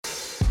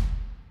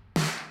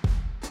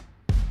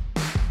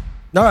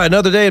All right,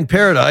 another day in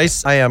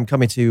paradise. I am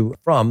coming to you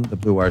from the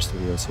Blue Wire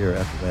Studios here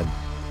at the Wynn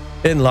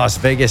in Las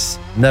Vegas,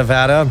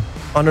 Nevada.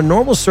 Under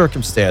normal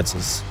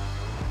circumstances,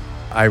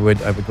 I would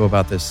go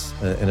about this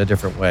in a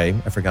different way.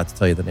 I forgot to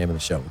tell you the name of the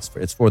show.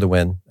 It's for the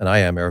Wynn, and I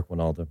am Eric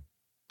Winalda.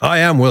 I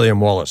am William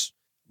Wallace.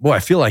 Boy, I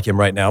feel like him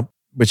right now,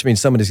 which means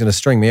somebody's going to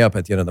string me up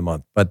at the end of the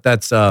month. But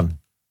that's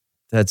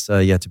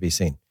yet to be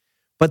seen.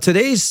 But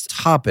today's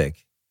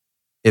topic,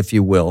 if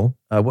you will,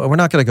 we're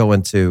not going to go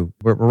into.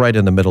 We're right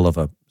in the middle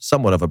of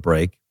somewhat of a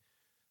break.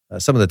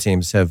 Some of the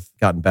teams have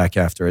gotten back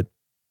after it.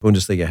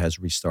 Bundesliga has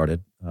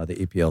restarted. The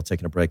EPL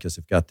taking a break because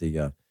they've got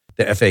the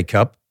FA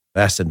Cup.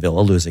 Aston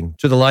Villa losing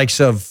to the likes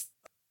of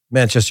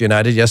Manchester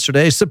United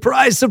yesterday.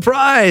 Surprise,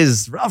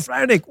 surprise! Ralf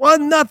Rangnick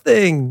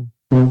 1-0.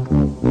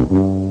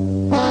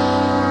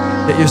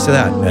 Get used to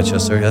that,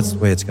 Manchester. That's the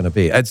way it's going to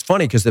be. It's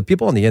funny because the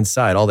people on the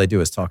inside, all they do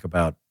is talk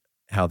about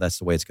how that's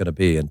the way it's going to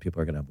be, and people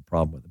are going to have a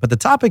problem with it. But the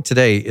topic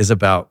today is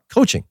about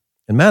coaching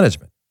and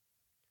management.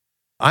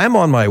 I'm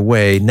on my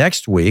way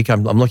next week.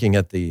 I'm looking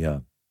at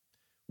the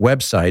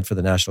website for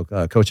the National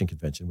Coaching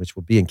Convention, which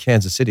will be in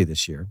Kansas City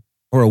this year.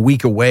 We're a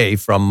week away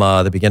from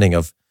the beginning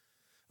of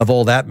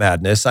all that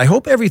madness. I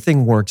hope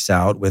everything works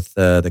out with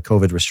the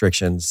COVID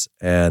restrictions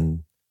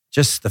and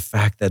just the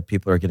fact that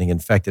people are getting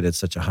infected at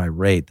such a high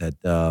rate that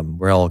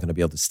we're all going to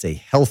be able to stay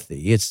healthy.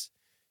 You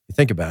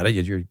think about it,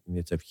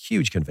 it's a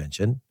huge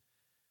convention,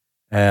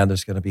 and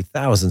there's going to be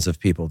thousands of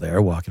people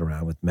there walking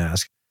around with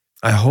masks.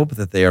 I hope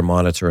that they are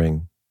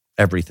monitoring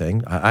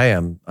everything.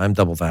 I'm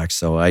double vaxxed,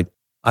 so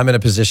I'm in a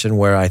position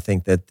where I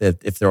think that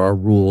if there are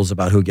rules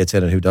about who gets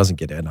in and who doesn't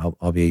get in,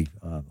 I'll be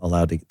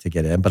allowed to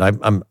get in. But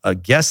I'm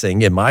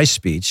guessing in my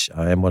speech,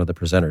 I am one of the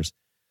presenters,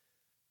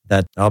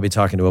 that I'll be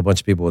talking to a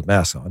bunch of people with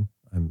masks on.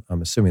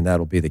 I'm assuming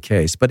that'll be the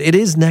case. But it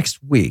is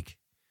next week.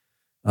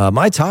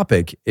 My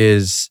topic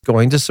is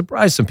going to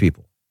surprise some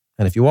people.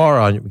 And if you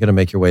are going to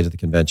make your way to the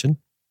convention,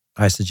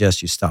 I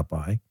suggest you stop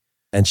by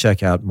and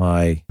check out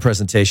my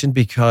presentation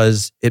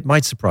because it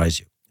might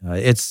surprise you.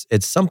 It's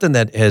something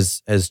that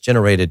has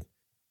generated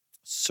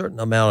certain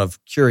amount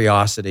of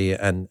curiosity,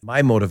 and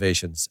my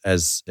motivations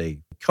as a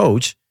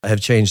coach have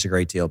changed a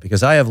great deal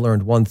because I have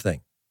learned one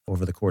thing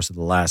over the course of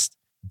the last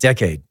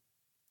decade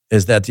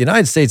is that the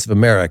United States of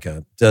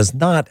America does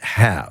not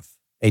have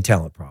a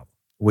talent problem.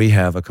 We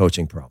have a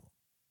coaching problem.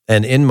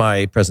 And in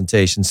my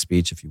presentation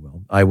speech, if you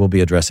will, I will be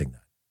addressing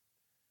that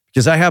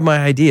because I have my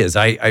ideas.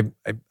 I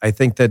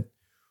think that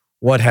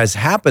what has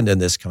happened in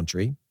this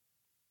country,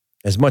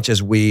 as much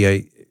as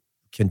we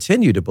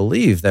continue to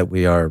believe that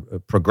we are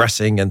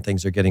progressing and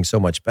things are getting so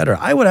much better,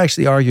 I would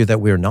actually argue that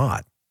we're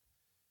not.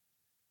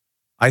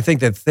 I think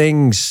that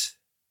things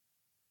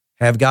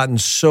have gotten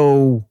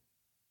so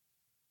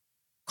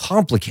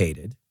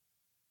complicated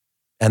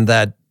and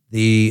that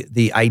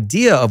the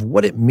idea of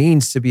what it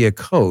means to be a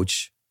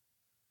coach,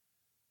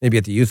 maybe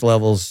at the youth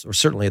levels or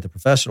certainly at the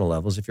professional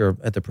levels, if you're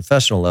at the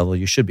professional level,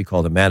 you should be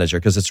called a manager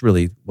because it's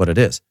really what it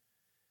is.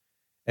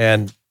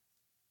 And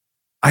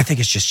I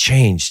think it's just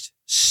changed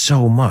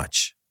so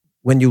much.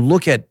 When you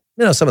look at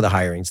some of the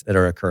hirings that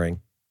are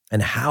occurring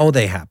and how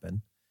they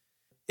happen,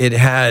 it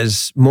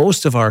has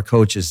most of our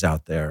coaches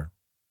out there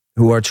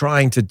who are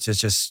trying to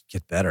just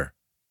get better,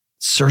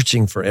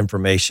 searching for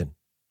information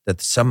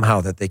that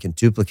somehow that they can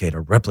duplicate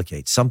or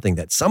replicate something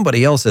that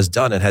somebody else has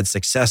done and had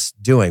success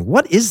doing.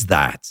 What is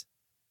that?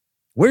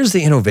 Where's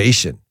the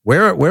innovation?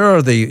 Where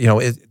are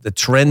the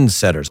trend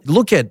setters?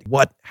 Look at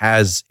what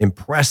has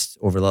impressed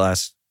over the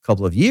last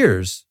couple of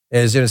years.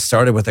 It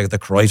started with the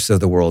Cruyffs of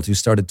the world who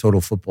started total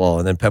football,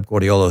 and then Pep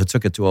Guardiola who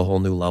took it to a whole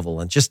new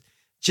level. And just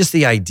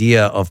the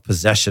idea of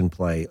possession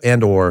play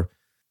and or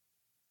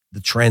the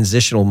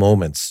transitional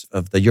moments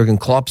of the Jurgen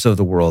Klopps of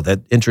the world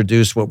that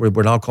introduced what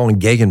we're now calling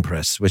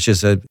Gegenpress, which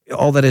is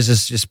all that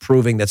is just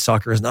proving that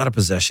soccer is not a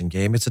possession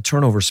game. It's a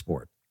turnover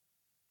sport.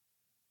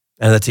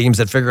 And the teams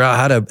that figure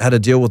out how to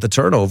deal with the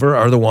turnover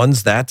are the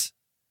ones that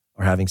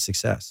are having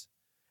success.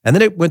 And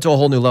then it went to a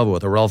whole new level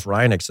with the Ralf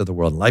Rangnicks of the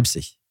world in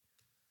Leipzig.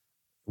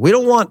 We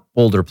don't want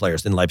older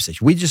players in Leipzig.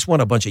 We just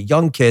want a bunch of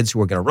young kids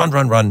who are going to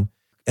run,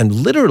 and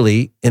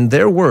literally, in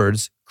their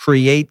words,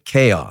 create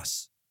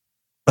chaos.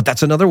 But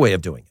that's another way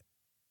of doing it.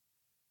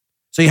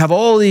 So you have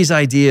all these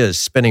ideas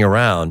spinning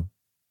around.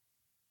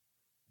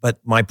 But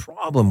my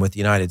problem with the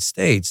United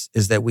States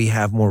is that we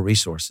have more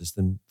resources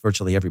than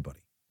virtually everybody.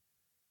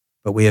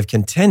 But we have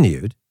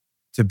continued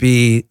to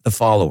be the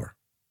follower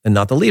and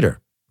not the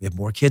leader. We have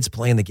more kids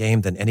playing the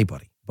game than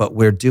anybody. But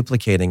we're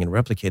duplicating and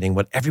replicating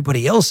what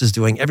everybody else is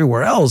doing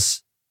everywhere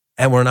else,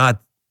 and we're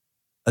not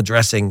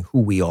addressing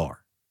who we are.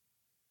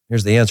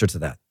 Here's the answer to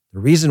that. The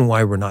reason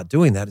why we're not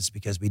doing that is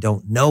because we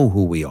don't know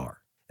who we are,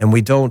 and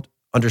we don't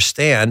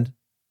understand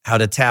how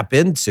to tap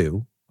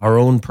into our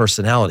own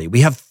personality.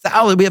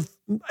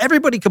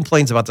 Everybody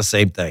complains about the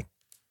same thing.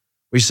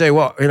 We say,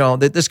 well,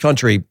 this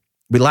country,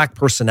 we lack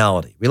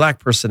personality. We lack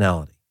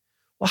personality.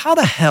 Well, how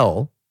the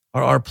hell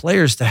are our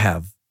players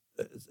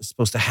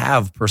supposed to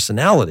have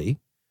personality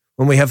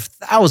when we have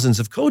thousands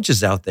of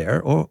coaches out there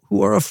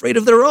who are afraid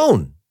of their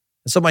own?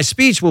 And so my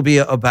speech will be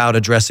about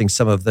addressing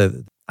some of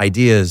the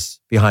ideas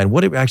behind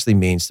what it actually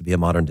means to be a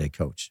modern day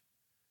coach.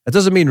 That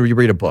doesn't mean you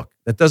read a book.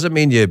 That doesn't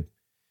mean you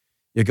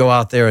go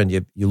out there and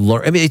you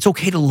learn. I mean, it's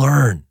okay to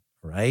learn,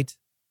 right?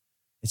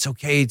 It's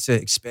okay to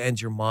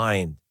expand your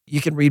mind.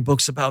 You can read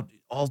books about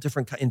all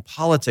different, in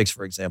politics,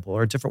 for example,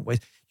 or different ways.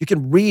 You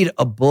can read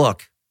a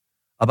book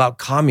about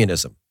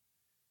communism,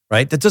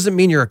 right? That doesn't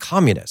mean you're a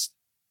communist,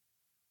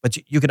 but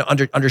you can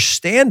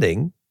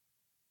understanding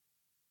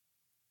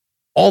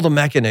all the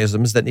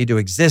mechanisms that need to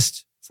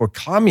exist for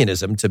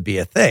communism to be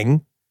a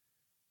thing.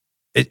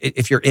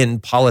 If you're in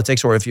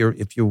politics or if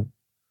you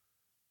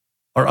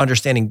are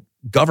understanding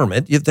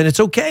government, then it's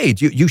okay.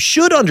 You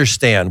should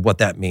understand what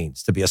that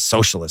means to be a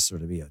socialist or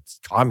to be a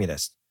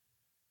communist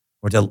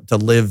or to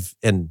live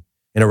in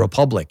a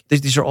republic.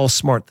 These are all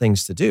smart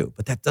things to do,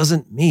 but that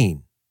doesn't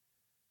mean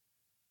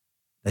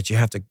that you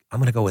have to, I'm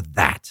going to go with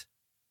that.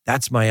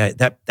 That's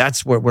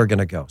where we're going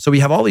to go. So we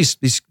have all these,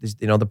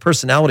 the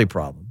personality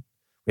problem.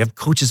 We have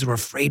coaches who are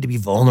afraid to be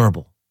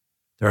vulnerable.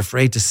 They're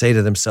afraid to say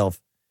to themselves,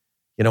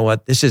 you know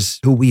what, this is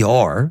who we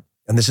are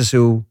and this is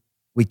who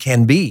we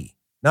can be.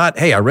 Not,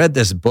 hey, I read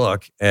this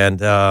book and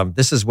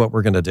this is what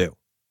we're going to do.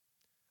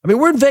 I mean,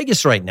 we're in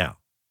Vegas right now.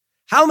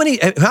 How many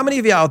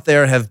of you out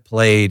there have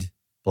played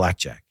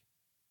blackjack?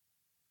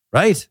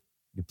 Right?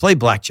 You play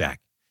blackjack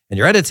and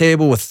you're at a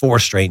table with 4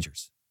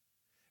 strangers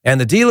and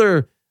the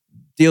dealer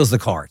deals the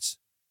cards.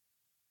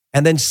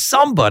 And then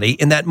somebody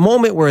in that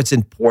moment where it's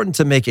important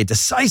to make a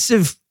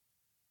decisive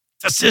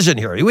decision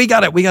here, we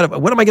got it.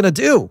 What am I going to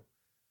do?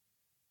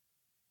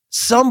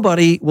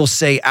 Somebody will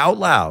say out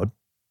loud,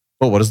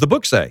 well, what does the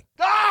book say?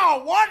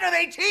 Oh, what are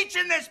they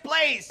teaching this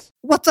place?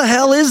 What the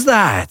hell is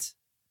that?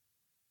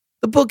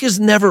 The book is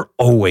never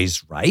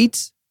always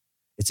right.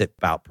 It's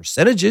about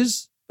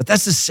percentages, but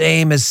that's the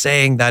same as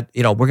saying that,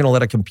 we're going to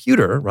let a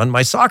computer run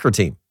my soccer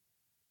team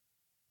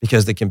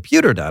because the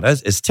computer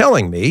data is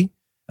telling me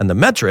and the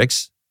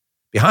metrics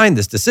behind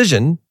this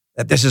decision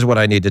that this is what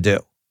I need to do.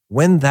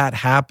 When that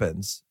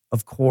happens,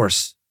 of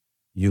course,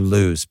 you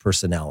lose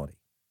personality.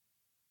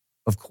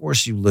 Of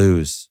course, you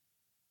lose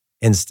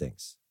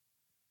instincts.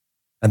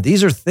 And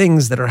these are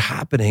things that are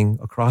happening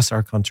across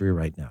our country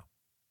right now.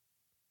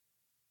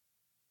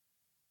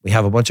 We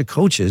have a bunch of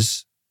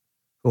coaches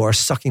who are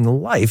sucking the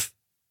life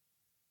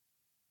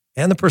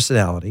and the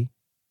personality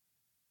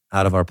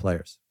out of our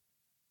players.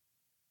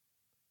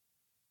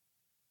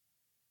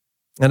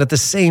 And at the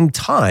same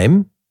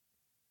time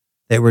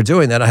they were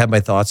doing that, I have my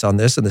thoughts on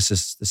this, and this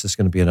is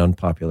going to be an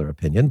unpopular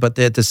opinion, but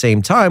at the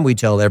same time, we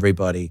tell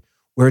everybody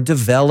we're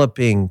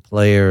developing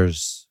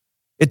players.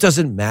 It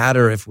doesn't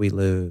matter if we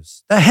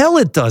lose. The hell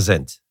it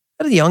doesn't.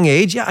 At a young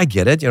age, yeah, I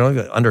get it.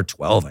 Under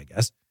 12, I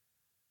guess.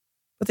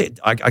 But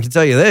I can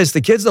tell you this, the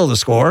kids know the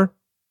score.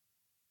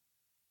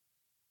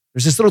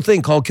 There's this little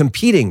thing called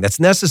competing that's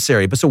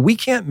necessary. But so we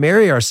can't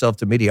marry ourselves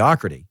to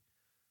mediocrity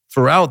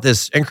throughout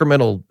this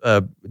incremental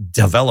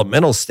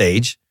developmental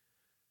stage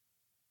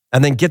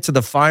and then get to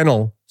the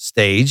final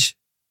stage,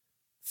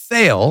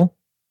 fail,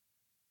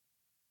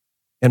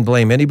 and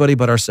blame anybody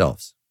but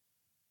ourselves.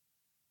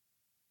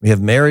 We have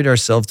married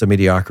ourselves to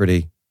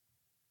mediocrity,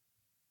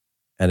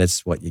 and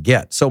it's what you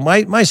get. So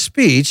my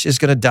speech is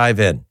going to dive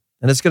in,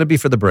 and it's going to be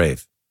for the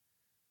brave.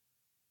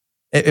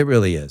 It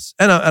really is.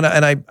 And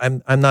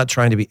I'm not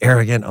trying to be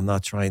arrogant. I'm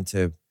not trying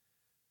to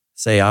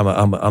say I'm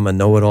a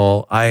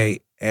know-it-all.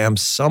 I am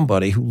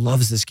somebody who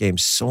loves this game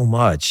so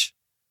much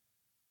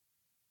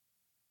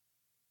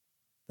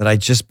that I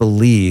just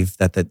believe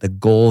that the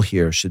goal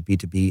here should be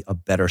to be a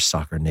better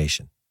soccer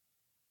nation.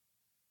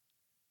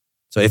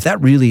 So if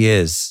that really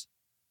is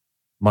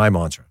my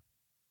mantra,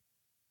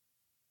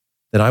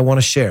 then I want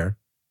to share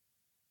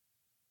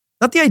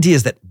not the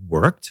ideas that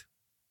worked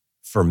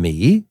for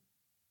me.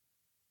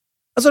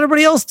 That's what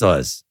everybody else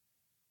does.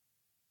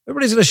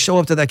 Everybody's going to show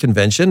up to that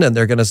convention and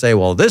they're going to say,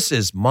 well, this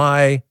is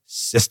my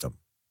system.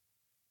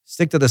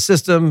 Stick to the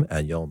system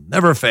and you'll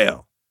never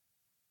fail.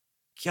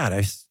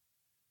 God,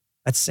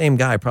 that same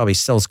guy probably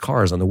sells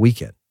cars on the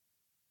weekend.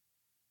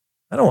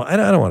 I don't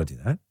want to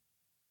do that.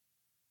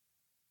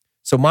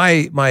 So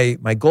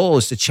my goal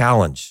is to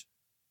challenge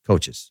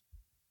coaches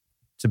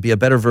to be a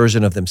better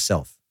version of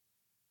themselves.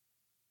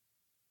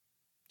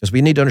 Because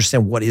we need to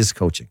understand what is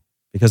coaching.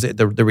 Because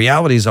the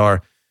realities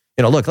are,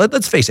 look,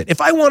 let's face it. If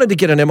I wanted to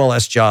get an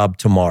MLS job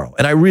tomorrow,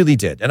 and I really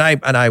did, and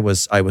I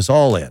was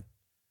all in,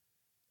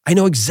 I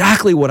know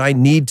exactly what I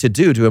need to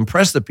do to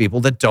impress the people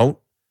that don't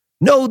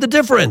know the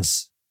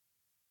difference.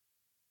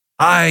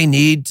 I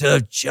need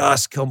to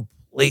just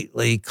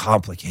completely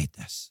complicate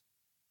this.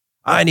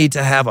 I need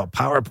to have a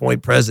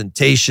PowerPoint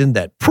presentation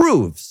that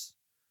proves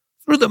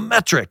through the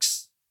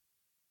metrics,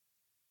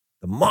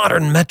 the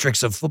modern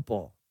metrics of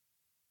football,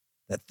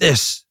 that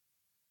this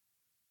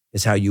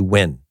is how you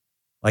win.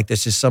 Like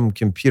this is some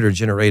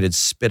computer-generated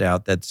spit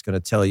out that's going to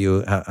tell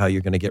you how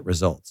you're going to get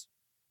results.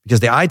 Because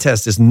the eye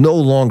test is no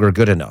longer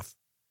good enough.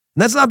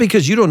 And that's not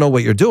because you don't know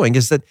what you're doing,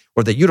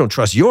 or that you don't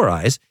trust your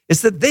eyes.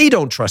 It's that they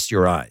don't trust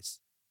your eyes.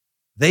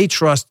 They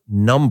trust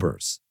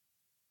numbers.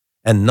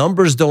 And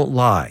numbers don't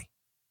lie.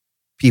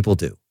 People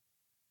do. Let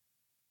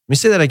me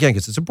say that again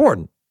because it's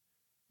important.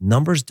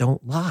 Numbers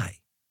don't lie.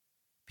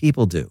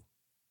 People do.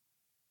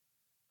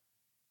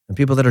 And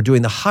people that are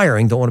doing the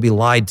hiring don't want to be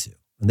lied to,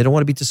 and they don't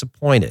want to be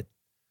disappointed.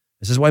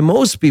 This is why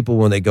most people,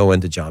 when they go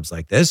into jobs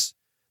like this,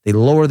 they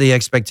lower the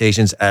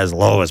expectations as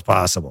low as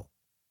possible.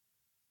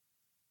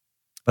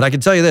 But I can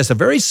tell you this, a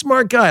very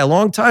smart guy a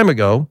long time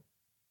ago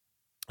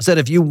said,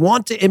 if you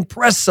want to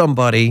impress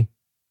somebody,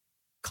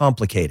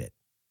 complicate it.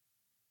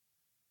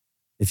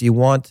 If you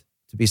want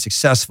to be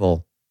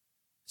successful,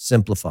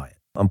 simplify it.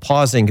 I'm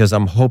pausing because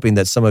I'm hoping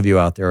that some of you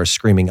out there are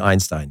screaming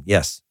Einstein.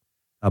 Yes,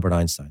 Albert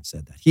Einstein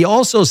said that. He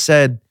also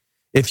said,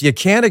 if you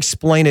can't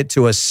explain it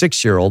to a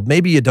 6-year-old,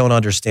 maybe you don't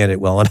understand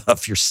it well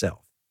enough yourself.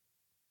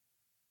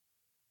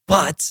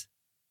 But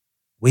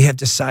we have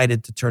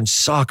decided to turn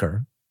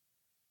soccer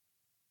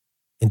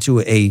into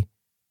an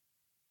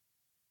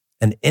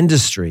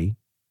industry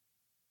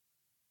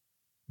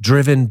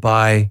driven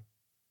by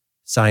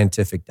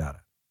scientific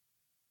data.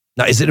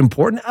 Now, is it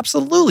important?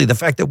 Absolutely. The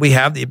fact that we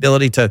have the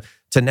ability to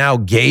now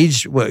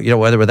gauge,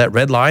 whether that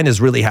red line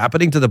is really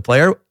happening to the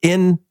player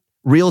in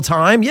real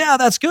time, yeah,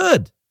 that's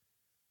good.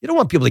 You don't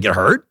want people to get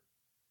hurt.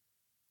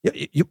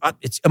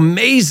 It's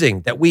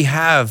amazing that we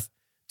have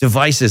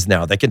devices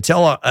now that can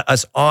tell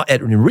us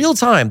in real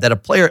time that a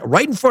player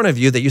right in front of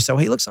you that you say,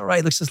 well, he looks all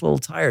right, looks just a little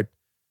tired.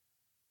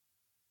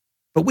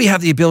 But we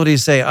have the ability to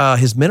say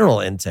his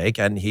mineral intake,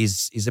 and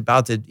he's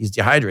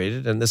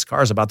dehydrated, and this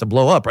car is about to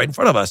blow up right in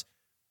front of us.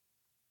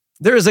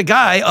 There is a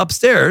guy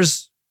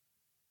upstairs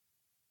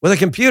with a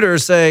computer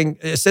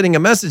sending a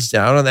message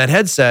down on that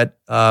headset.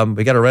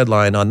 We got a red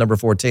line on number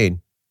 14.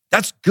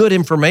 That's good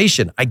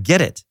information. I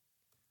get it.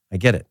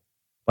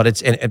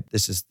 But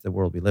this is the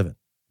world we live in.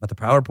 But the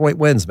PowerPoint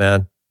wins,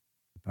 man.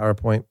 The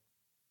PowerPoint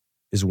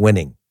is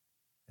winning.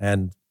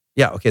 And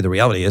yeah, okay, the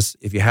reality is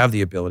if you have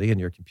the ability and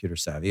you're computer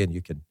savvy and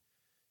you can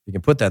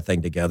put that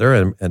thing together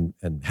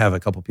and have a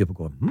couple people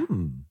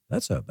going,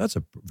 that's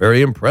a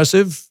very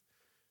impressive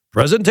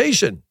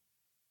presentation.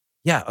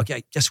 Yeah,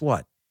 okay, guess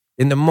what?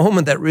 In the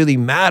moment that really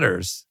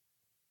matters,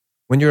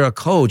 when you're a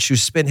coach who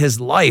spent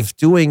his life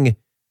doing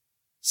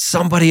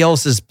somebody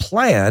else's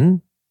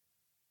plan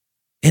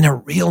in a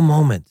real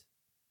moment,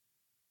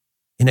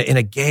 in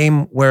a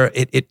game where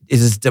it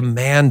is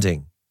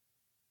demanding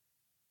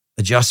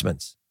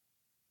adjustments,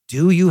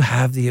 do you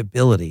have the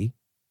ability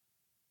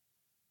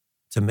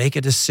to make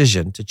a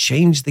decision to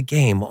change the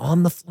game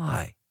on the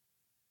fly?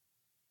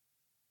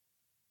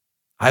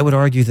 I would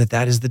argue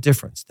that is the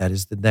difference. That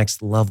is the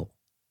next level.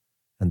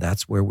 And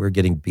that's where we're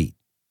getting beat.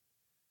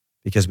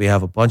 Because we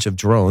have a bunch of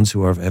drones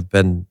who have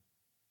been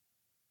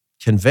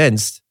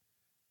convinced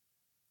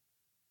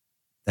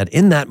that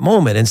in that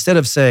moment, instead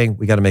of saying,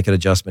 we got to make an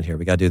adjustment here,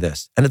 we got to do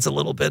this. And it's a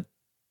little bit,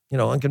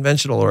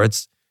 unconventional,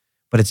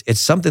 but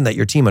it's something that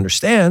your team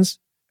understands,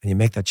 and you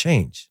make that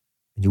change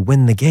and you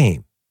win the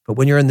game. But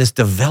when you're in this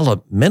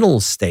developmental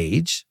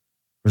stage,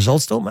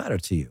 results don't matter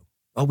to you.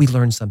 Oh, we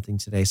learned something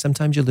today.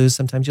 Sometimes you lose,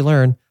 sometimes you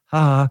learn.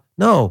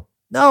 No.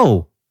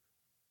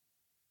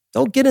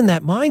 Don't get in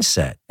that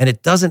mindset. And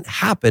it doesn't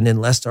happen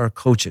unless our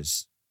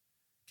coaches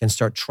can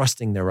start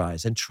trusting their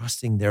eyes and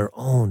trusting their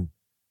own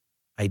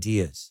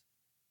ideas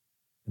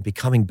and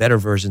becoming better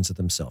versions of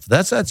themselves.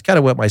 That's kind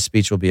of what my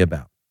speech will be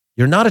about.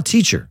 You're not a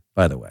teacher,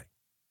 by the way,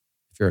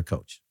 if you're a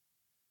coach.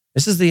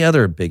 This is the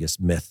other biggest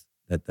myth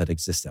that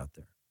exists out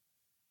there.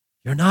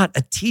 You're not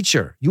a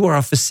teacher. You are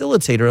a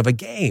facilitator of a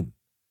game.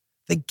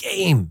 The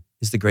game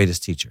is the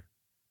greatest teacher.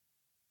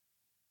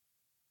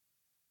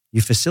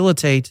 You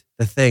facilitate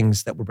the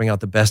things that will bring out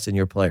the best in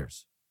your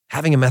players.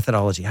 Having a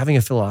methodology, having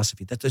a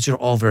philosophy, those are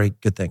all very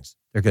good things.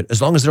 They're good,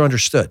 as long as they're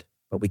understood.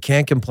 But we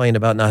can't complain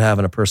about not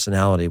having a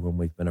personality when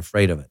we've been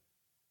afraid of it.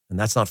 And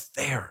that's not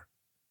fair.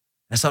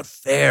 That's not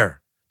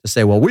fair to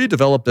say, well, we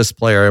developed this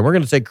player and we're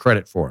going to take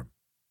credit for him.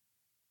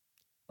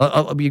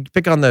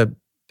 Pick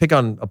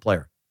on a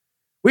player.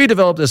 We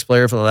developed this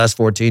player for the last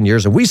 14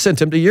 years and we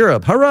sent him to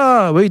Europe.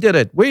 Hurrah, we did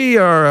it. We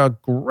are a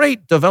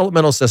great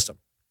developmental system.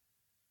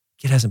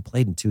 Kid hasn't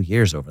played in 2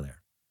 years over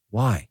there.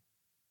 Why?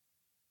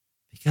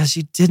 Because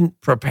you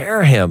didn't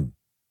prepare him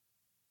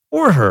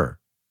or her.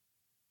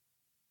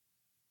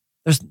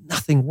 There's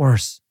nothing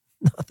worse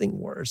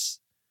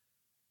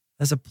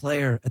as a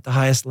player at the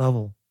highest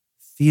level,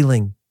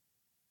 feeling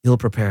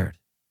ill-prepared,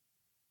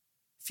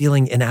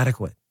 feeling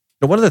inadequate.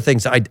 Now, one of the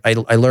things I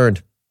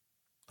learned,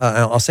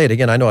 I'll say it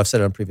again, I know I've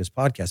said it on previous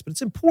podcasts, but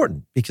it's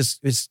important because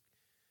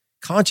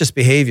conscious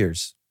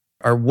behaviors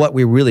are what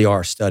we really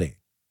are studying.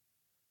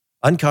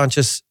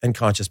 Unconscious and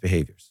conscious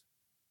behaviors.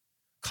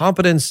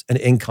 Competence and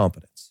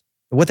incompetence.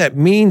 And what that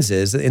means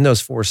is, in those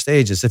 4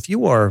 stages, if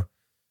you are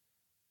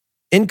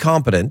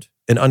incompetent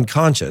and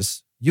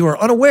unconscious, you are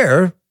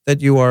unaware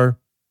that you are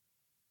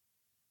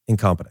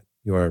incompetent.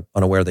 You are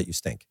unaware that you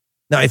stink.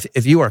 Now,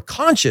 if you are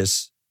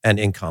conscious and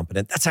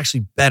incompetent, that's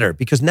actually better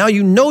because now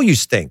you know you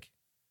stink.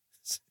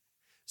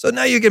 So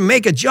now you can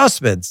make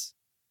adjustments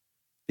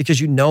because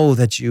you know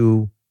that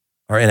you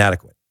are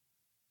inadequate.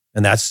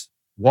 And that's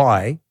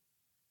why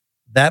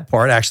that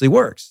part actually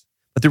works.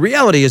 But the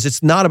reality is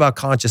it's not about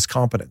conscious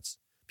competence.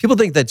 People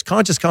think that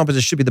conscious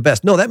competence should be the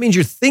best. No, that means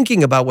you're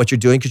thinking about what you're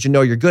doing because you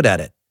know you're good at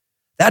it.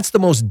 That's the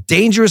most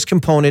dangerous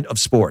component of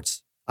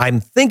sports. I'm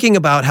thinking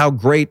about how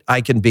great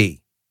I can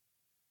be.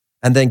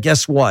 And then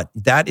guess what?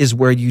 That is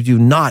where you do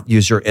not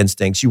use your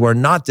instincts. You are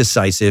not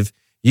decisive.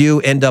 You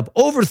end up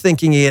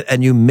overthinking it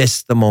and you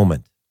miss the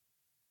moment.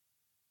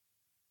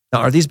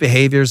 Now, are these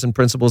behaviors and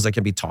principles that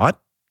can be taught?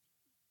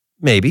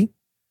 Maybe.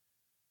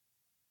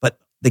 But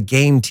the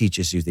game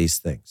teaches you these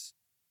things.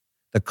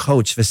 The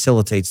coach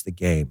facilitates the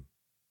game.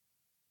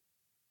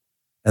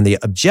 And the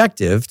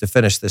objective, to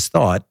finish this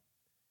thought,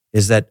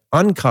 is that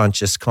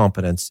unconscious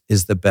competence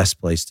is the best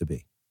place to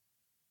be.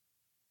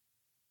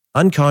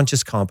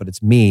 Unconscious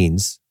competence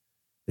means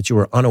that you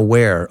are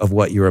unaware of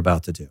what you're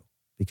about to do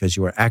because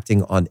you are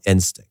acting on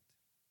instinct.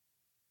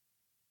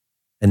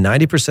 And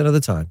 90% of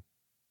the time,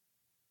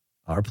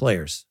 our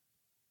players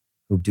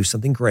who do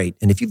something great,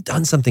 and if you've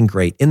done something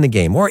great in the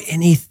game or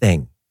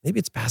anything, maybe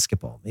it's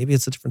basketball, maybe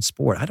it's a different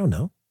sport, I don't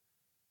know.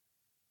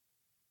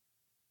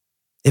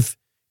 If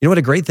you know what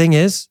a great thing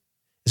is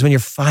when your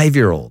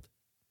 5-year-old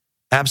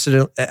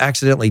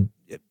accidentally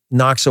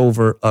knocks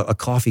over a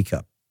coffee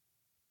cup.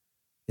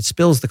 It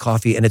spills the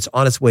coffee and it's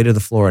on its way to the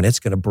floor and it's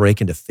going to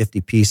break into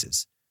 50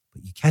 pieces.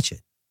 But you catch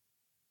it.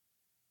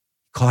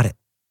 You caught it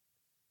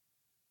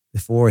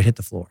before it hit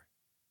the floor.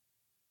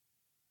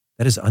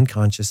 That is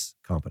unconscious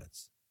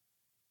competence.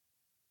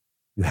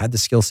 You had the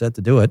skill set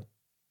to do it,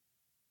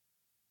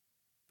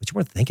 but you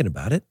weren't thinking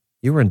about it.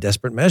 You were in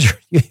desperate measure.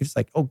 It's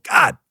like, oh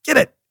God, get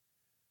it.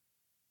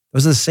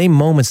 Those are the same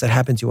moments that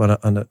happen to you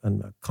on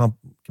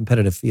a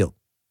competitive field.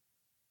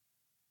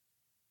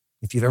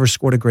 If you've ever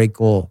scored a great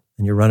goal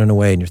and you're running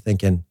away and you're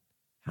thinking,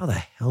 how the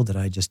hell did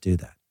I just do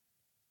that?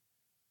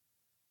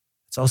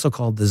 It's also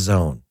called the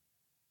zone.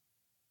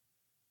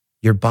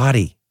 Your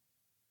body,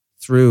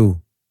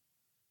 through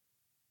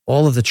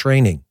all of the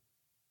training,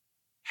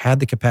 had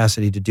the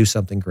capacity to do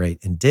something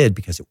great and did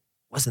because it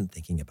wasn't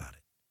thinking about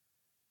it.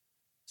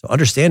 So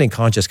understanding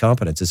conscious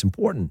competence is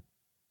important.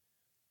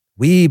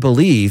 We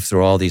believe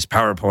through all these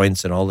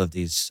PowerPoints and all of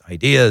these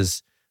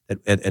ideas that,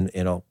 and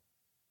you know,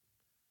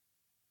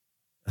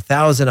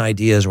 1,000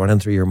 ideas running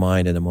through your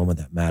mind in a moment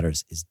that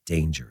matters is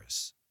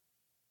dangerous.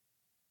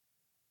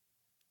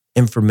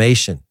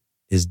 Information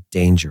is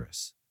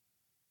dangerous.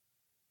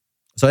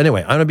 So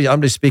anyway,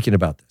 I'm just speaking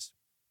about this.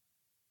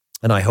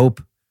 And I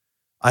hope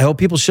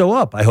people show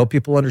up. I hope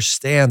people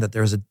understand that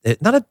there's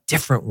not a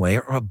different way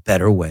or a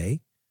better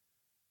way.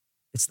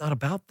 It's not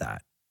about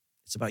that.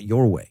 It's about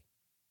your way.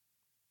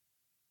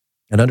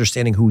 And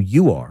understanding who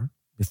you are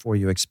before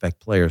you expect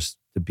players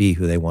to be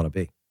who they want to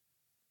be.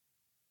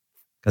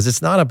 Because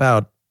it's not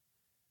about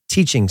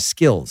teaching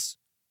skills,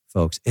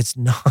 folks. It's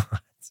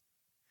not.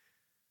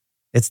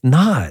 It's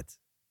not. Do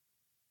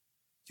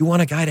you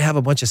want a guy to have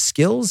a bunch of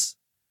skills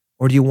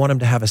or do you want him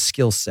to have a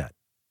skill set?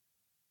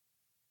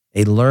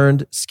 A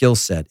learned skill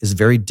set is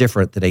very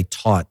different than a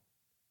taught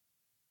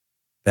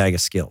bag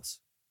of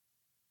skills.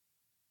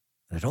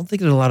 And I don't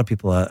think there's a lot of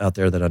people out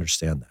there that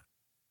understand that.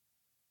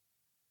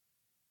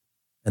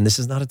 And this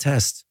is not a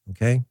test,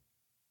 okay?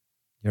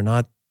 You're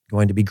not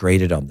going to be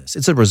graded on this.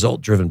 It's a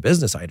result-driven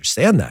business. I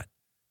understand that.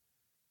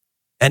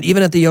 And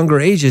even at the younger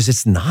ages,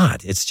 it's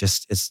not. It's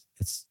just,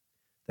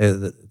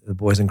 the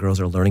boys and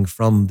girls are learning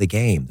from the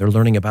game. They're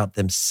learning about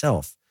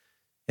themselves.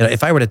 You know,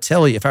 if I were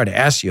to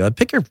ask you,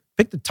 pick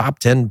the top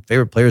 10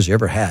 favorite players you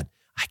ever had,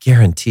 I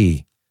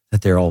guarantee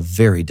that they're all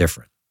very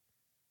different.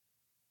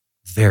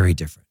 Very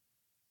different.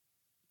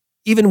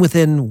 Even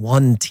within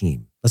one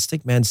team. Let's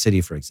take Man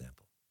City, for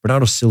example.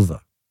 Bernardo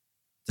Silva.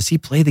 Does he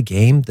play the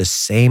game the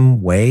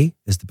same way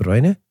as De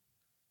Bruyne?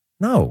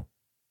 No.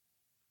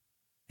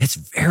 It's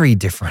very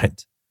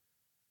different.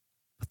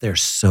 But they're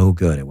so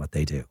good at what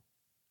they do.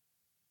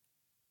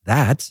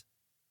 That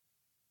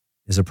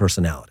is a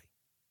personality.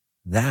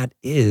 That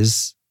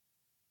is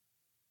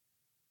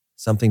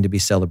something to be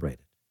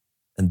celebrated.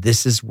 And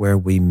this is where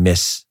we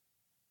miss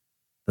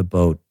the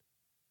boat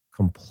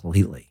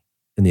completely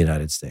in the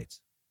United States.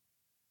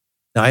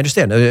 Now, I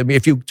understand. I mean,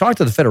 if you talk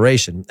to the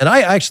Federation, and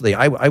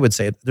I would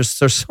say there's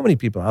so many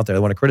people out there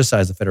that want to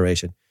criticize the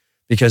Federation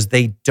because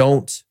they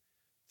don't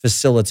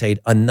facilitate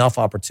enough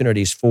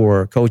opportunities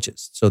for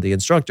coaches. So the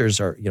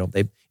instructors are,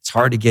 it's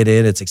hard to get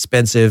in, it's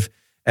expensive.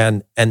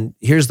 And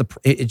here's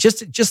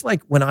just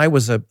like when I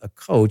was a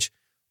coach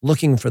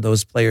looking for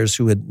those players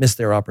who had missed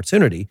their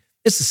opportunity,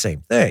 it's the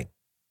same thing.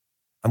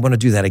 I'm going to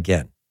do that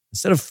again.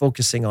 Instead of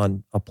focusing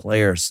on a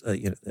player's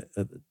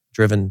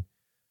driven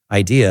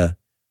idea,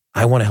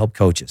 I want to help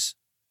coaches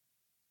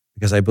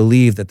because I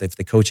believe that if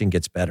the coaching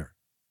gets better,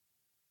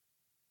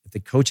 if the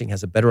coaching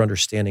has a better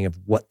understanding of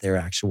what their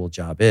actual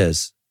job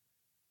is,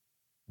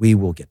 we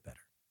will get better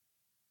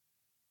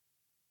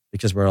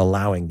because we're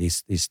allowing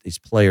these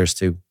players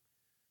to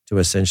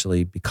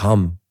essentially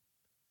become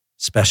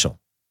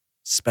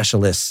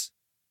specialists,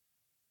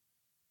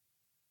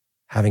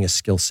 having a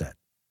skill set.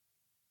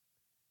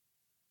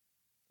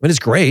 I mean, it's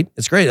great.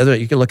 It's great.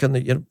 You can look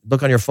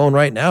on your phone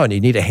right now and you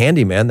need a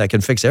handyman that can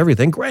fix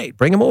everything. Great.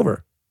 Bring him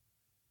over.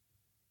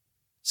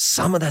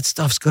 Some of that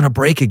stuff's going to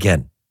break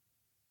again.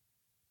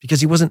 because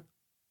he wasn't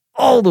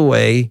all the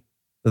way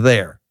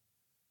there.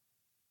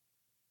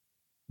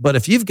 But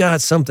if you've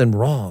got something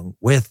wrong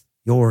with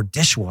your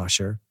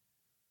dishwasher,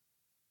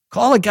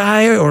 call a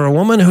guy or a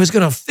woman who's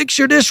going to fix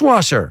your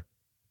dishwasher.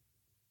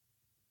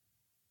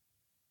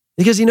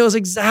 Because he knows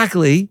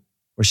exactly,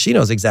 or she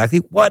knows exactly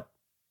what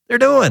they're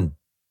doing.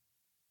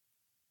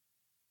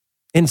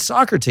 In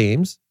soccer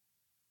teams,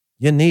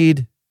 you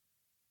need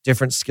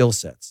different skill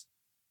sets.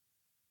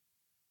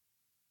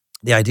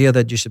 The idea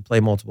that you should play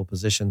multiple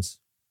positions,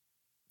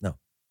 no,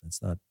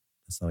 that's not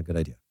a good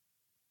idea.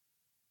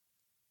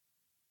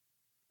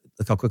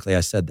 Look how quickly I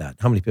said that.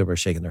 How many people are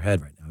shaking their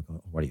head right now? Going,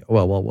 what are you?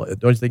 Well,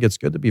 don't you think it's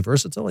good to be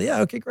versatile?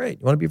 Yeah, okay, great.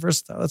 You want to be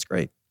versatile? That's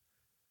great.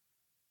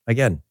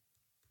 Again,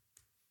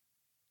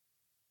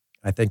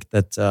 I think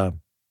that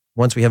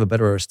once we have a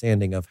better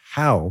understanding of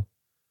how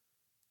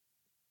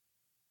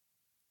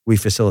we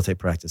facilitate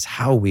practice,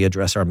 how we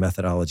address our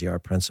methodology, our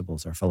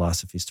principles, our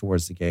philosophies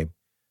towards the game,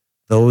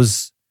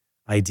 those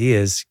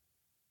ideas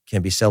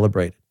can be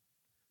celebrated.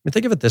 I mean,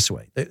 think of it this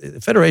way. The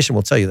Federation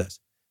will tell you this.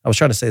 I was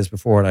trying to say this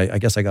before, and I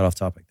guess I got off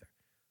topic there.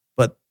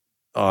 But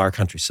our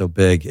country's so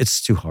big.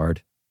 It's too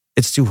hard.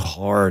 It's too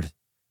hard.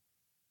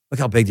 Look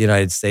how big the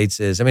United States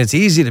is. I mean, it's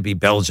easy to be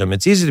Belgium.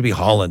 It's easy to be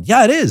Holland.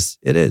 Yeah, it is.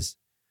 It is.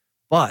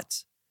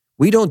 But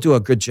we don't do a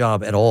good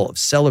job at all of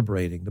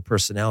celebrating the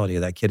personality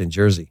of that kid in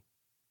Jersey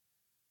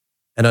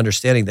and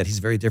understanding that he's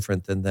very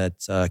different than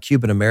that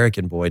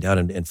Cuban-American boy down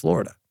in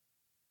Florida.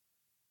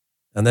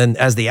 And then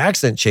as the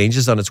accent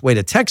changes on its way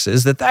to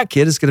Texas, that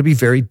kid is going to be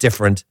very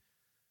different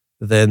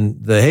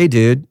than the, hey,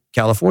 dude,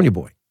 California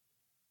boy.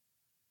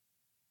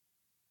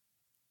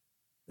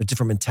 They're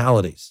different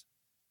mentalities.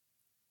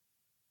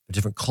 They're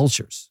different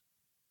cultures.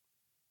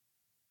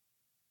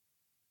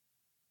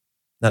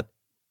 Now,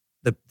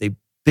 the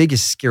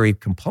biggest scary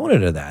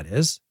component of that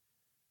is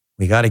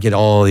we got to get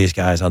all these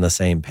guys on the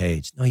same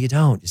page. No, you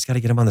don't. You just got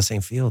to get them on the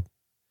same field.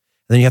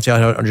 And then you have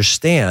to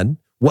understand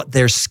what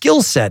their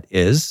skill set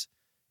is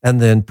and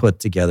then put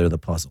together the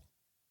puzzle.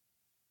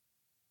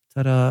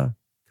 Ta-da,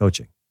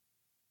 coaching.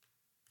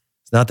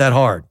 It's not that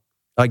hard.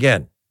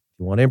 Again, if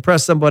you want to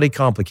impress somebody,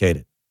 complicate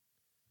it.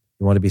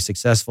 You want to be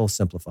successful,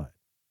 simplify it.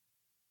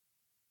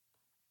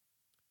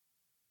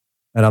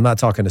 And I'm not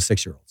talking to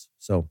 6-year-olds,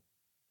 so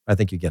I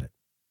think you get it.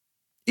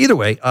 Either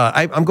way,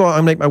 I'm going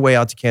to make my way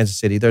out to Kansas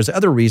City. There's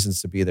other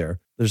reasons to be there.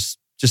 It's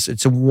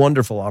a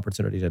wonderful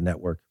opportunity to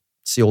network,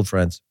 see old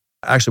friends.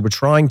 Actually, we're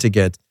trying to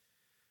get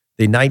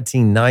the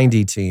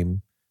 1990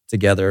 team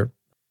together,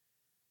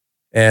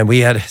 and we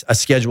had a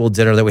scheduled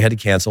dinner that we had to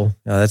cancel.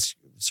 That's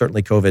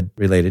certainly COVID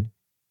related.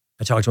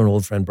 I talked to an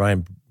old friend,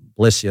 Brian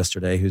Bliss,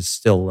 yesterday, who's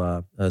still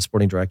a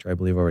sporting director, I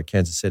believe, over at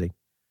Kansas City.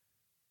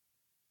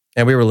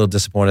 And we were a little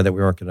disappointed that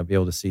we weren't going to be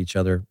able to see each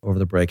other over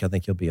the break. I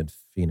think he'll be in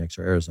Phoenix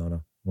or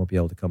Arizona. Won't be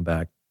able to come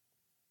back.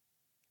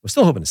 We're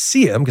still hoping to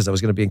see him because I was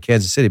going to be in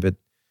Kansas City, but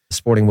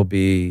Sporting will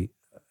be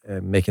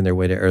making their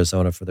way to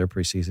Arizona for their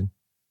preseason.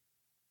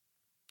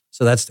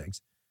 So that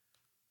stinks.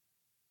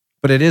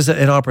 But it is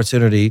an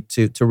opportunity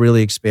to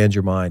really expand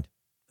your mind.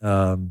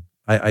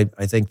 I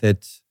think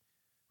that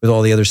with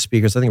all the other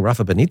speakers, I think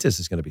Rafa Benitez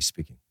is going to be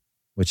speaking,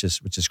 which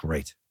is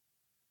great.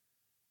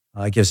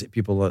 It gives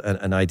people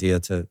an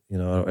idea to,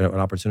 an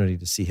opportunity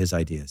to see his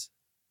ideas.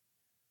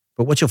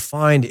 But what you'll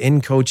find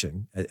in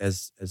coaching,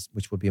 as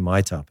which would be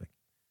my topic,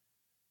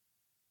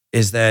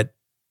 is that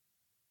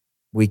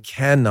we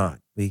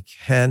cannot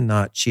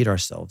cheat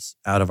ourselves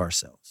out of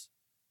ourselves.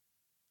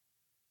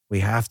 We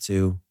have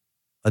to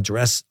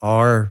address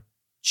our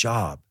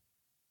job,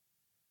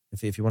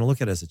 if you want to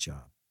look at it as a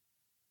job,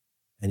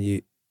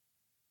 and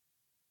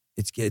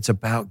it's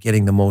about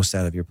getting the most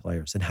out of your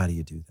players. And how do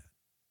you do that?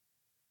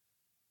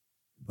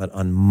 But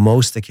on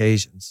most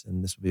occasions,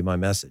 and this would be my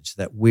message,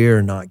 that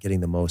we're not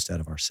getting the most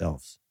out of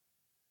ourselves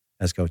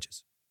as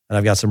coaches. And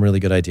I've got some really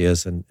good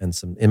ideas and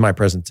some in my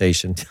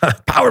presentation,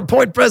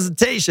 PowerPoint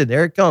presentation,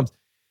 there it comes.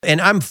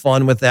 And I'm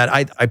fun with that.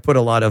 I put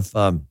a lot of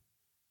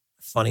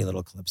funny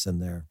little clips in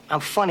there.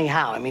 I'm funny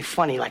how? I mean,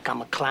 funny like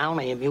I'm a clown,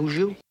 I amuse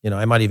you?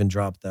 I might even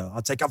drop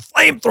I'll take a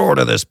flamethrower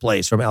to this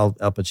place from Al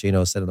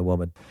Pacino said to the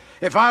woman.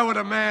 If I were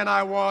the man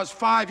I was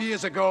 5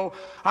 years ago,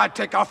 I'd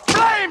take a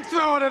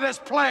flamethrower to this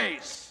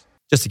place.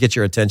 Just to get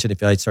your attention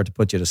if I start to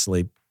put you to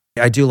sleep.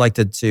 I do like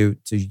to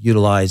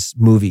utilize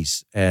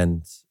movies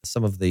and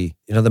some of the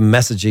the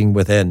messaging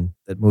within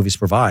that movies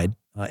provide,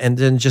 and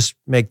then just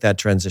make that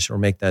transition or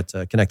make that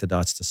connect the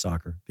dots to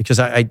soccer, because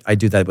I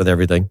do that with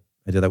everything.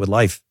 I do that with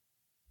life.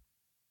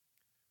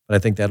 But I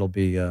think that'll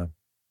be an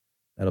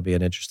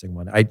interesting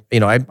one.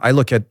 I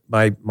look at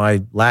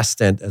my last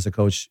stint as a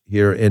coach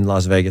here in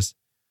Las Vegas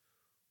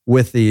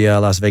with the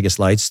Las Vegas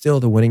Lights, still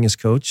the winningest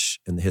coach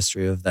in the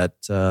history of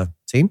that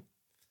team,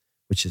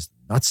 which is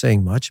not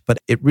saying much, but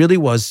it really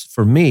was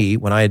for me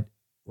when I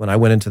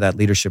went into that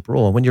leadership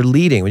role. And when you're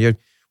leading, when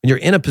you're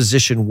in a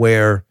position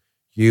where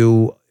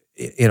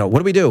what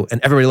do we do?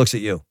 And everybody looks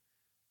at you.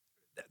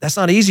 That's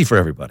not easy for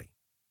everybody.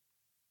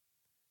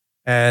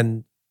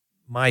 And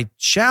my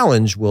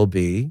challenge will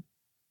be,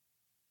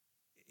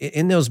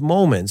 in those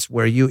moments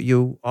where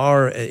you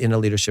are in a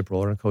leadership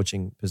role or a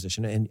coaching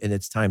position and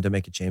it's time to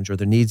make a change or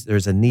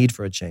there's a need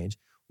for a change,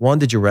 one,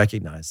 did you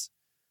recognize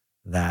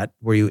that?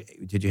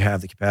 Did you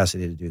have the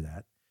capacity to do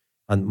that?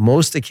 On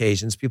most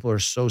occasions, people are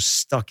so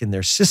stuck in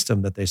their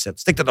system that they said,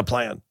 stick to the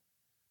plan.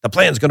 The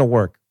plan's going to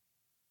work.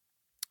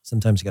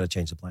 Sometimes you got to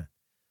change the plan.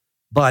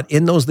 But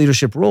in those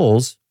leadership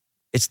roles,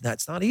 it's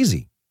not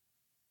easy.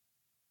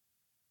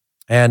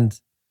 And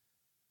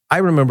I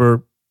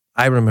remember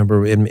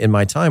in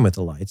my time with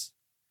the Lights,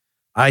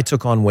 I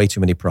took on way too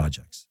many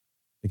projects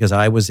because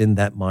I was in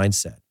that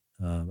mindset.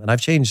 And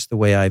I've changed the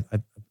way I've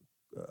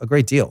a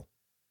great deal.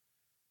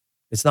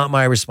 It's not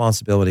my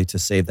responsibility to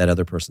save that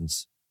other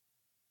person's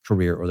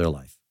career or their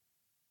life.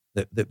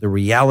 The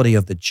reality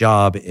of the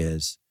job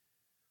is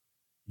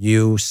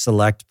you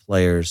select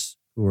players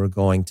who are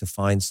going to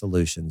find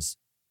solutions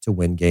to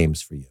win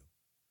games for you,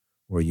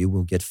 or you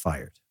will get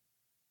fired.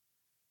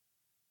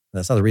 And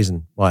that's not the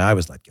reason why I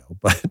was let go,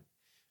 but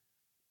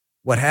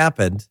what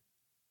happened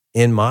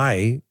in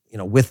my,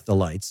 with the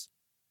Lights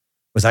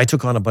was I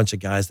took on a bunch of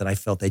guys that I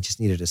felt they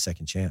just needed a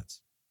second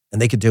chance, and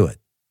they could do it.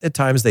 At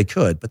times they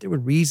could, but there were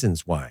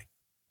reasons why.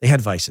 They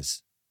had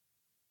vices.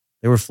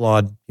 They were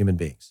flawed human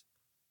beings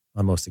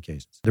on most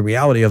occasions. The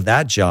reality of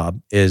that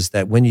job is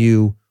that when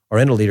you are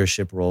in a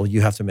leadership role,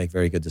 you have to make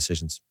very good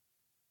decisions.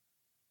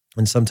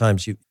 And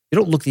sometimes you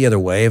don't look the other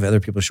way of other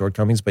people's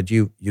shortcomings, but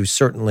you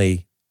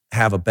certainly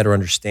have a better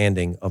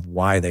understanding of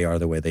why they are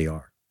the way they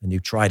are. And you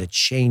try to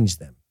change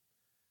them.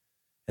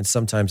 And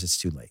sometimes it's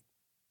too late.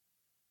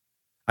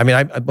 I mean,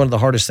 one of the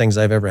hardest things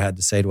I've ever had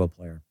to say to a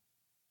player,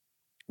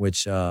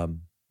 which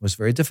was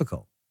very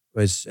difficult,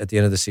 was at the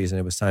end of the season,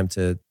 it was time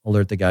to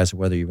alert the guys of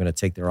whether you're going to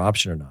take their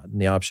option or not.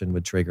 And the option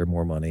would trigger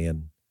more money.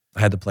 And I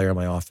had the player in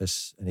my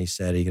office and he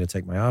said, are you going to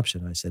take my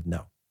option? I said,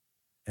 no.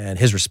 And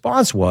his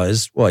response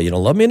was, well, you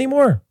don't love me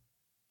anymore?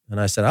 And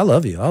I said, I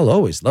love you. I'll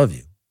always love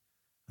you.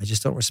 I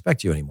just don't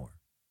respect you anymore.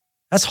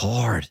 That's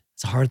hard.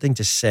 It's a hard thing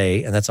to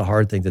say. And that's a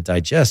hard thing to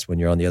digest when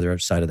you're on the other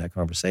side of that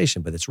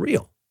conversation, but it's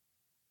real.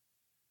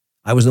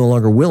 I was no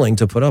longer willing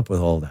to put up with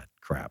all that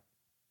crap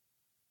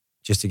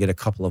just to get a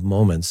couple of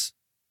moments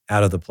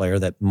out of the player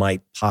that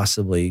might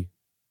possibly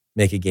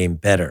make a game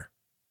better.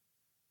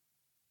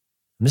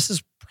 And this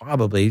is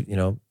probably,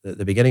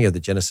 the beginning of the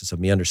genesis of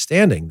me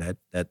understanding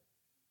that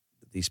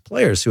these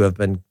players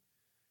who've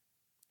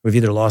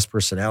either lost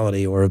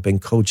personality or have been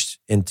coached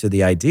into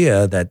the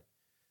idea that,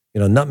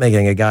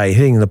 nutmegging a guy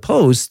hitting the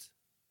post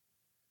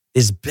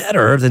is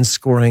better than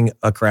scoring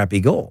a crappy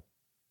goal.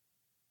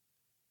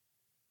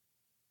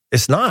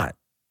 It's not.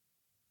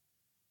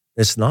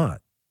 It's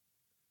not.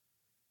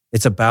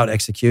 It's about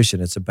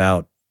execution. It's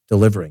about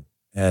delivering.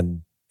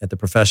 And at the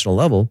professional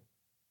level,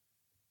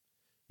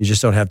 you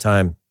just don't have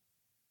time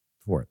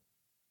for it.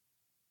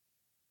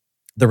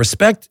 The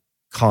respect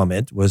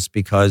comment was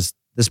because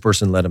this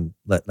person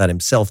let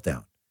himself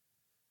down.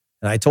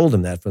 And I told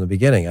him that from the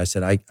beginning. I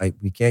said,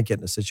 we can't get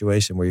in a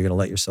situation where you're going to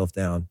let yourself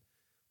down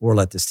or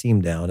let this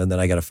team down, and then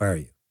I got to fire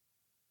you.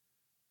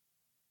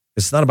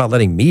 It's not about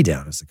letting me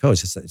down as the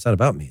coach. It's not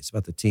about me. It's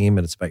about the team,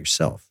 and it's about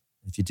yourself.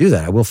 If you do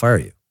that, I will fire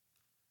you.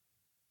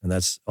 And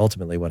that's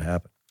ultimately what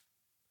happened.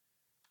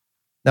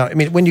 Now, I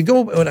mean, when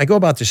I go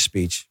about this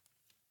speech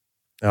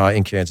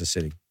in Kansas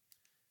City,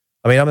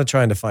 I mean, I'm not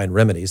trying to find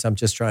remedies. I'm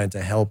just trying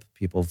to help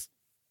people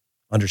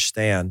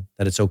understand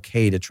that it's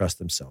okay to trust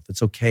themselves.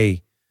 It's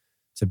okay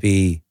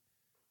to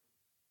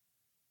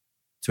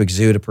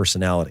exude a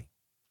personality.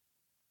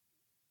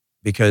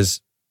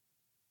 Because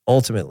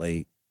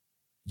ultimately,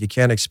 you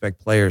can't expect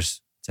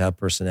players to have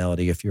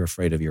personality if you're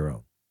afraid of your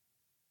own.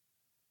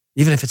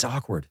 Even if it's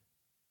awkward.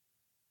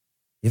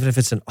 Even if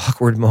it's an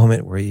awkward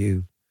moment where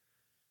you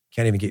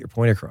can't even get your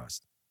point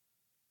across.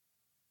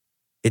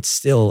 It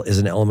still is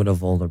an element of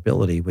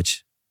vulnerability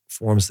which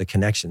forms the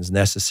connections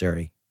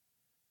necessary.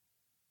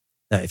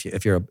 Now,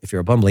 if you're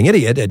a bumbling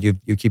idiot and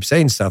you keep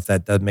saying stuff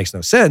that makes no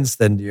sense,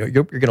 then you're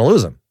going to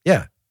lose them.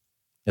 Yeah,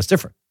 that's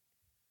different.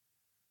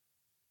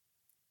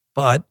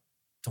 But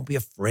don't be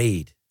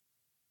afraid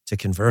to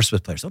converse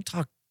with players. Don't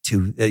talk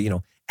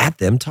at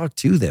them. Talk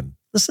to them.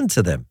 Listen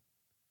to them.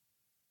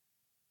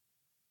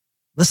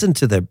 Listen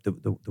to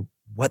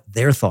what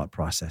their thought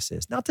process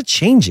is. Not to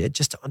change it,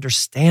 just to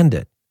understand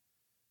it.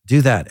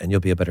 Do that, and you'll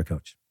be a better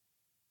coach.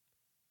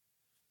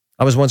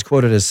 I was once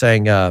quoted as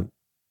saying, I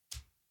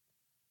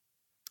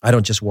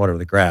don't just water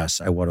the grass,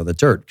 I water the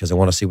dirt because I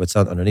want to see what's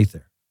underneath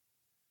there.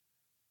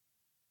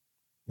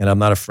 And I'm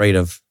not afraid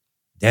of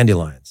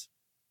dandelions.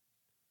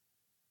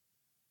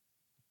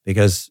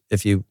 Because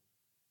if you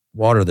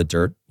water the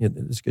dirt,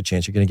 there's a good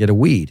chance you're going to get a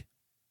weed.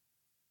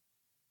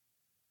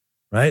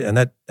 Right? And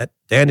that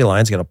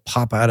dandelion's going to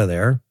pop out of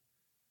there.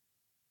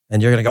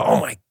 And you're going to go,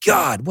 oh my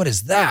God, what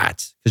is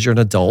that? Because you're an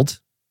adult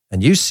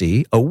and you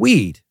see a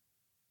weed.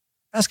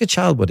 Ask a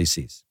child what he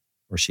sees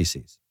or she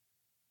sees.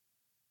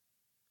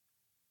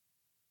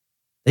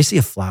 They see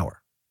a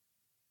flower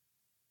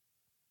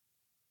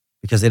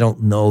because they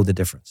don't know the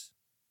difference.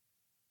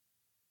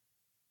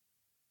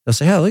 They'll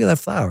say, oh, look at that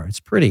flower. It's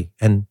pretty.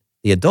 And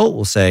the adult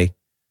will say,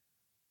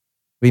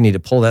 We need to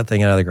pull that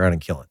thing out of the ground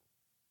and kill it.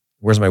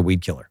 Where's my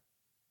weed killer?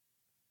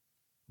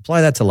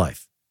 Apply that to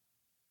life.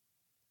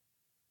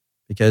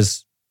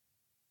 Because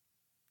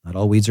not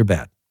all weeds are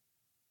bad.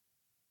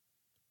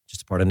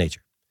 Just a part of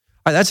nature.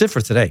 All right, that's it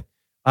for today.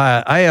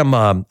 I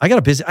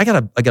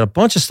got a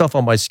bunch of stuff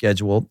on my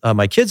schedule.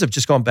 My kids have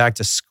just gone back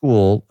to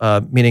school,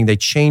 meaning they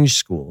changed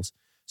schools.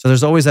 So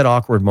there's always that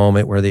awkward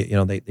moment where they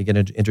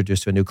get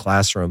introduced to a new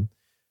classroom.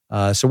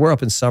 So we're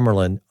up in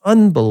Summerlin.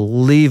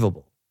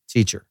 Unbelievable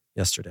teacher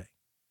yesterday.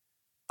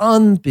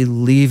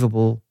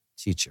 Unbelievable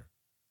teacher.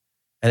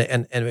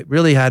 And it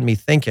really had me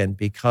thinking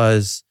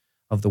because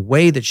of the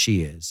way that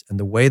she is and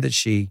the way that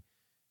she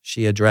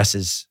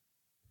addresses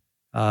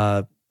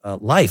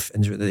life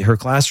in her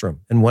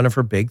classroom. And one of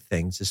her big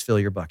things is fill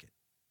your bucket.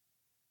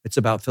 It's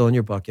about filling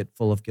your bucket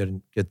full of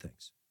good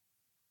things.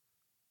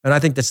 And I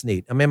think that's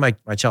neat. I mean,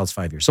 my child's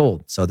 5 years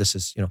old, so this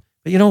is,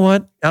 but you know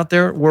what? Out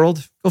there,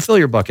 world, go fill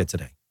your bucket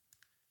today.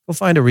 Go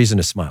find a reason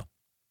to smile.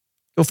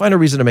 Go find a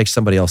reason to make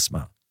somebody else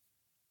smile.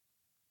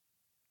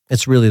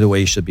 It's really the way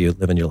you should be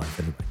living your life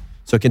anyway.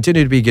 So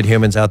continue to be good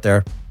humans out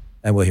there,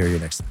 and we'll hear you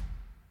next time.